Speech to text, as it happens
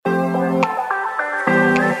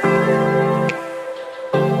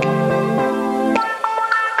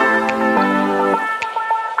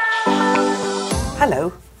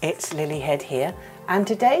it's Lilyhead here, and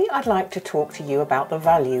today I'd like to talk to you about the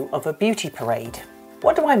value of a beauty parade.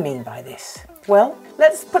 What do I mean by this? Well,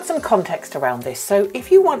 let's put some context around this. So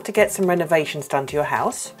if you want to get some renovations done to your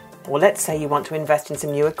house, or let's say you want to invest in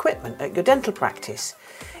some new equipment at your dental practice,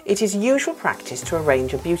 it is usual practice to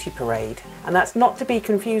arrange a beauty parade, and that's not to be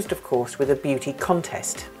confused, of course, with a beauty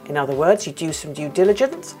contest. In other words, you do some due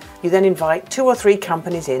diligence, you then invite 2 or 3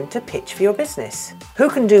 companies in to pitch for your business. Who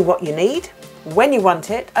can do what you need, when you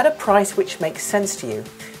want it, at a price which makes sense to you.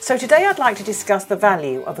 So today I'd like to discuss the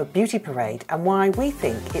value of a beauty parade and why we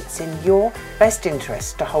think it's in your best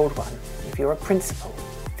interest to hold one if you're a principal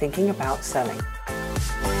thinking about selling.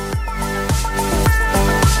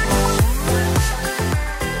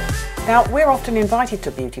 Now, we're often invited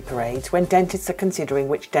to beauty parades when dentists are considering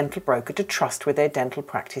which dental broker to trust with their dental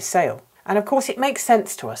practice sale. And of course, it makes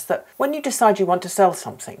sense to us that when you decide you want to sell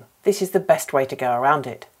something, this is the best way to go around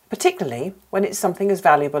it. Particularly when it's something as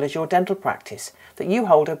valuable as your dental practice, that you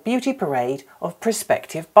hold a beauty parade of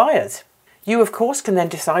prospective buyers. You, of course, can then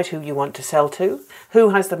decide who you want to sell to, who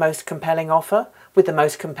has the most compelling offer, with the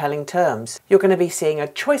most compelling terms. You're going to be seeing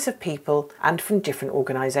a choice of people and from different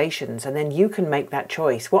organisations, and then you can make that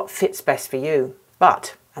choice, what fits best for you.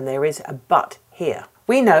 But, and there is a but here,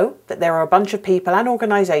 we know that there are a bunch of people and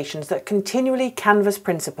organisations that continually canvass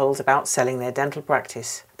principals about selling their dental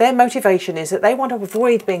practice. Their motivation is that they want to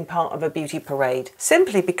avoid being part of a beauty parade,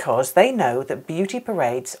 simply because they know that beauty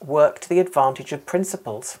parades work to the advantage of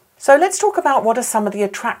principals. So let's talk about what are some of the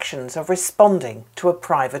attractions of responding to a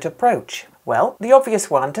private approach. Well, the obvious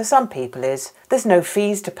one to some people is there's no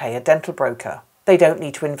fees to pay a dental broker. They don't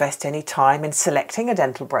need to invest any time in selecting a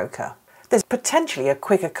dental broker. There's potentially a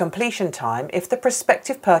quicker completion time if the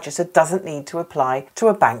prospective purchaser doesn't need to apply to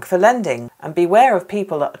a bank for lending. And beware of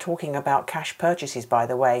people that are talking about cash purchases, by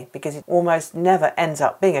the way, because it almost never ends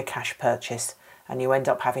up being a cash purchase, and you end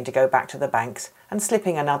up having to go back to the banks and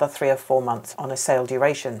slipping another 3 or 4 months on a sale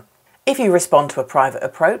duration. If you respond to a private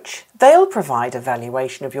approach, they'll provide a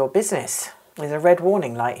valuation of your business. There's a red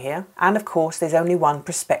warning light here. And of course, there's only one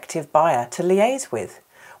prospective buyer to liaise with,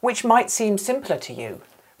 which might seem simpler to you.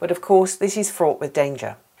 But of course, this is fraught with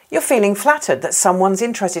danger. You're feeling flattered that someone's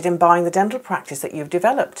interested in buying the dental practice that you've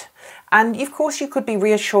developed. And of course, you could be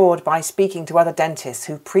reassured by speaking to other dentists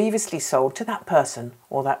who previously sold to that person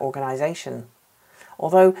or that organisation.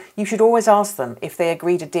 Although you should always ask them if they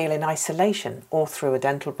agreed a deal in isolation or through a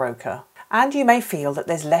dental broker. And you may feel that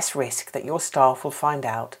there's less risk that your staff will find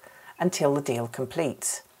out until the deal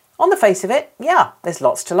completes. On the face of it, yeah, there's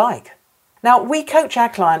lots to like. Now, we coach our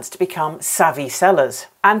clients to become savvy sellers,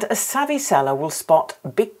 and a savvy seller will spot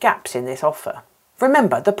big gaps in this offer.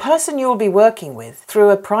 Remember, the person you'll be working with through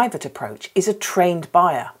a private approach is a trained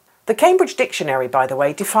buyer. The Cambridge Dictionary, by the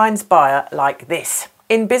way, defines buyer like this.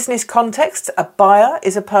 In business contexts, a buyer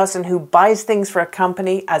is a person who buys things for a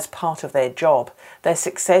company as part of their job. Their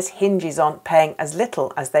success hinges on paying as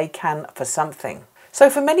little as they can for something. So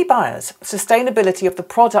for many buyers, sustainability of the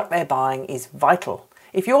product they're buying is vital.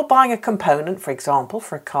 If you're buying a component, for example,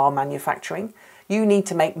 for a car manufacturing, you need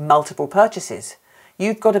to make multiple purchases.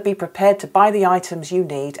 You've got to be prepared to buy the items you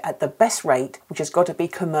need at the best rate, which has got to be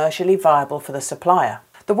commercially viable for the supplier.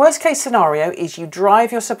 The worst case scenario is you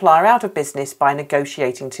drive your supplier out of business by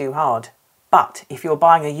negotiating too hard. But if you're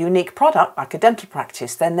buying a unique product like a dental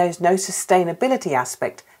practice, then there's no sustainability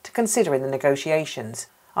aspect to consider in the negotiations.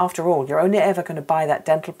 After all, you're only ever going to buy that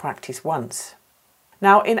dental practice once.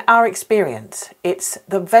 Now, in our experience, it's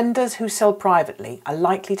the vendors who sell privately are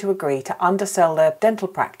likely to agree to undersell their dental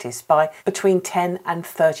practice by between 10 and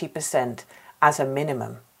 30% as a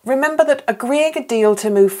minimum. Remember that agreeing a deal to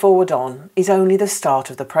move forward on is only the start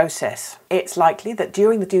of the process. It's likely that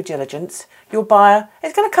during the due diligence, your buyer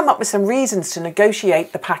is going to come up with some reasons to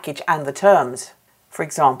negotiate the package and the terms. For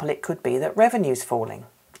example, it could be that revenue's falling.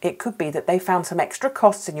 It could be that they found some extra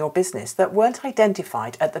costs in your business that weren't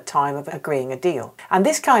identified at the time of agreeing a deal. And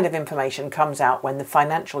this kind of information comes out when the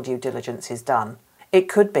financial due diligence is done. It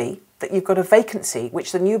could be that you've got a vacancy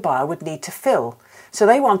which the new buyer would need to fill, so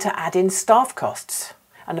they want to add in staff costs.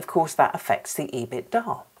 And of course that affects the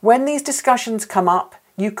EBITDA. When these discussions come up,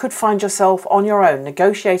 you could find yourself on your own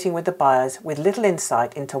negotiating with the buyers with little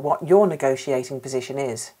insight into what your negotiating position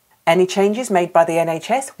is. Any changes made by the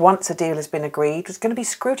NHS once a deal has been agreed is going to be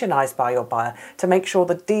scrutinised by your buyer to make sure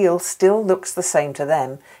the deal still looks the same to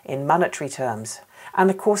them in monetary terms.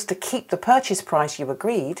 And of course, to keep the purchase price you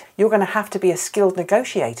agreed, you're going to have to be a skilled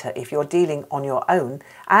negotiator if you're dealing on your own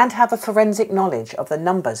and have a forensic knowledge of the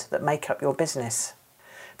numbers that make up your business.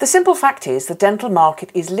 The simple fact is the dental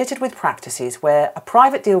market is littered with practices where a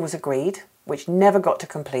private deal was agreed, which never got to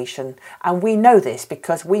completion, and we know this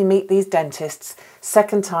because we meet these dentists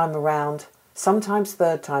second time around, sometimes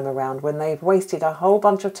third time around, when they've wasted a whole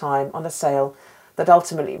bunch of time on a sale that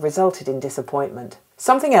ultimately resulted in disappointment.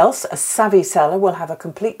 Something else a savvy seller will have a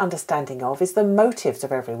complete understanding of is the motives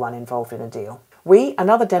of everyone involved in a deal. We and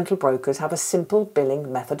other dental brokers have a simple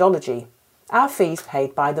billing methodology. Our fees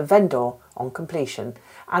paid by the vendor on completion,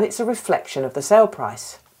 and it's a reflection of the sale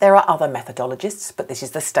price. There are other methodologists, but this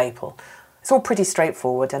is the staple. It's all pretty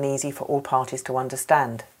straightforward and easy for all parties to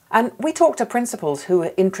understand. And we talk to principals who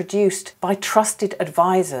are introduced by trusted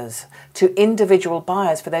advisors to individual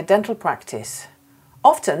buyers for their dental practice.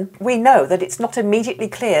 Often we know that it's not immediately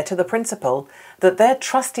clear to the principal that their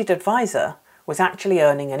trusted advisor was actually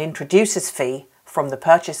earning an introducer's fee from the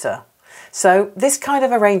purchaser. So this kind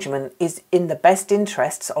of arrangement is in the best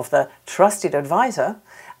interests of the trusted advisor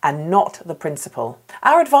and not the principal.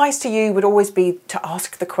 Our advice to you would always be to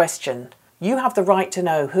ask the question. You have the right to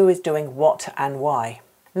know who is doing what and why.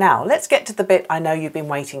 Now, let's get to the bit I know you've been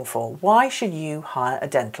waiting for. Why should you hire a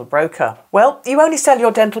dental broker? Well, you only sell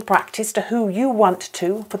your dental practice to who you want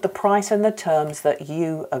to for the price and the terms that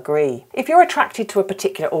you agree. If you're attracted to a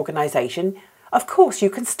particular organisation, of course you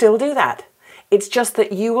can still do that. It's just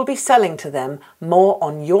that you will be selling to them more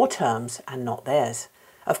on your terms and not theirs.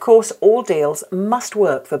 Of course, all deals must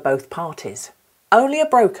work for both parties. Only a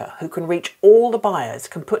broker who can reach all the buyers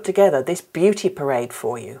can put together this beauty parade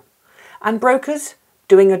for you. And brokers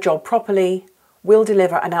doing a job properly will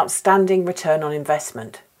deliver an outstanding return on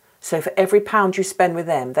investment. So for every pound you spend with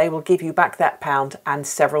them, they will give you back that pound and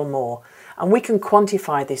several more. And we can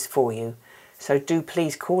quantify this for you. So do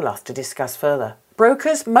please call us to discuss further.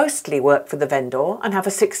 Brokers mostly work for the vendor and have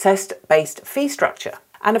a success-based fee structure.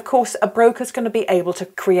 And of course, a broker's going to be able to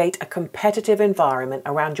create a competitive environment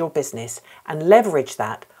around your business and leverage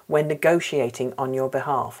that when negotiating on your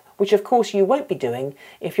behalf, which of course you won't be doing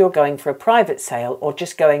if you're going for a private sale or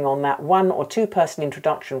just going on that 1 or 2 person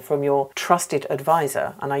introduction from your trusted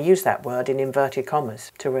advisor, and I use that word in inverted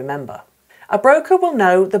commas to remember. A broker will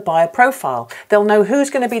know the buyer profile. They'll know who's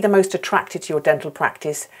going to be the most attracted to your dental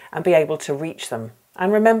practice and be able to reach them.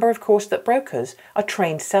 And remember, of course, that brokers are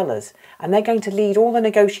trained sellers and they're going to lead all the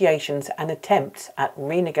negotiations and attempts at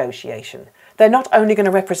renegotiation. They're not only going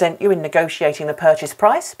to represent you in negotiating the purchase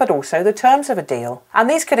price, but also the terms of a deal. And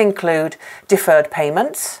these could include deferred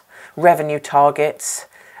payments, revenue targets,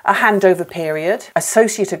 a handover period,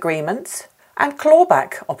 associate agreements, and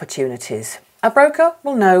clawback opportunities. A broker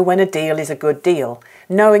will know when a deal is a good deal.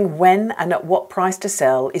 Knowing when and at what price to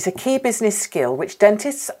sell is a key business skill which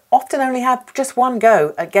dentists often only have just one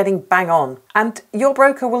go at getting bang on. And your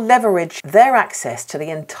broker will leverage their access to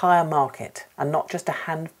the entire market and not just a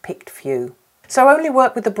hand-picked few. So only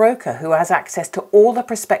work with the broker who has access to all the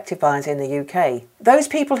prospective buyers in the UK. Those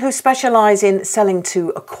people who specialise in selling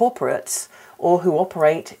to corporates or who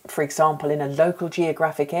operate, for example, in a local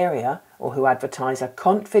geographic area or who advertise a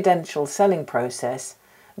confidential selling process,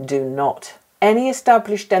 do not. Any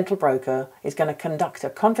established dental broker is going to conduct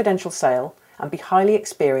a confidential sale and be highly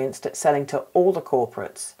experienced at selling to all the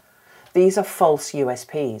corporates. These are false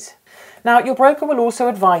USPs. Now, your broker will also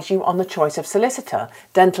advise you on the choice of solicitor,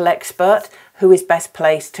 dental expert who is best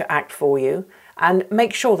placed to act for you, and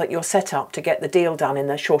make sure that you're set up to get the deal done in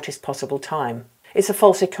the shortest possible time. It's a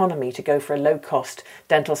false economy to go for a low-cost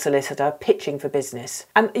dental solicitor pitching for business.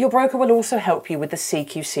 And your broker will also help you with the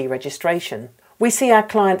CQC registration. We see our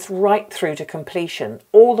clients right through to completion,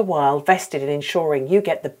 all the while vested in ensuring you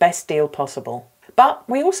get the best deal possible. But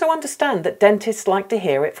we also understand that dentists like to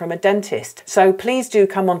hear it from a dentist. So please do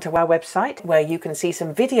come onto our website where you can see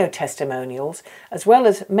some video testimonials as well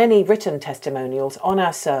as many written testimonials on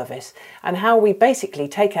our service and how we basically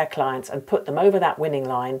take our clients and put them over that winning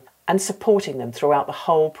line and supporting them throughout the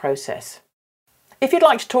whole process. If you'd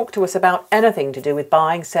like to talk to us about anything to do with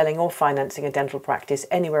buying, selling or financing a dental practice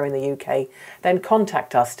anywhere in the UK, then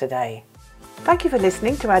contact us today. Thank you for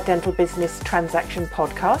listening to our Dental Business Transaction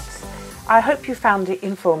podcasts. I hope you found it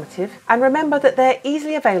informative, and remember that they're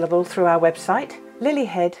easily available through our website,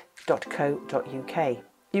 lilyhead.co.uk.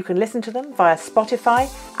 You can listen to them via Spotify,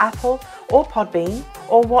 Apple or Podbean,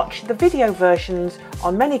 or watch the video versions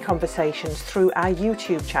on many conversations through our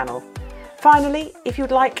YouTube channel. Finally, if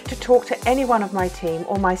you'd like to talk to any one of my team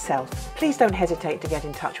or myself, please don't hesitate to get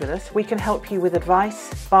in touch with us. We can help you with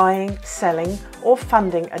advice, buying, selling or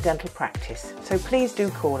funding a dental practice. So please do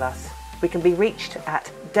call us. We can be reached at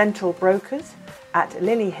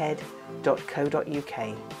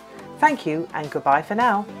dentalbrokers@lilyhead.co.uk. Thank you and goodbye for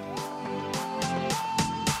now.